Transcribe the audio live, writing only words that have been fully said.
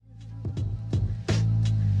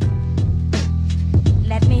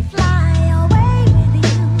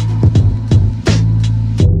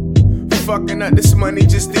got this money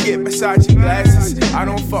just to get Versace glasses. I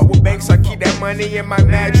don't fuck with banks, I keep that money in my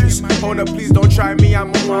mattress. Hold up, please don't try me, I'm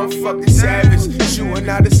a motherfucking savage. Shooting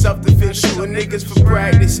out of self-defense, shooting niggas for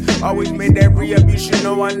practice. Always made that re-up, you should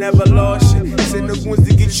know I never lost shit. Send the goons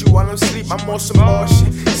to get you while I'm asleep, I'm on some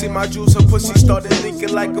bullshit. See my juice, her pussy started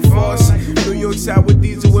leaking like a faucet. New York side with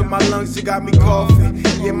diesel in my lungs, it got me coughing.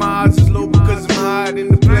 Yeah, my eyes is low because I'm high in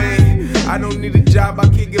the plane. I don't need a job, I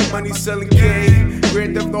can't get money selling cane.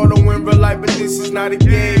 Grand Theft Auto in real life, but this is not a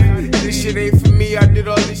game. This shit ain't for me, I did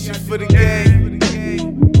all this shit for the game.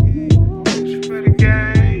 For the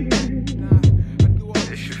game.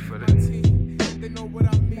 This shit for the team.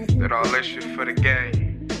 Did all this shit for the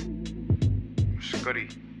game. Scotty.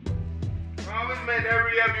 Always made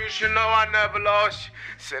every up, you should know I never lost.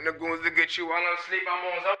 Send the goons to get you while I'm asleep,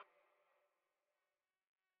 I'm on.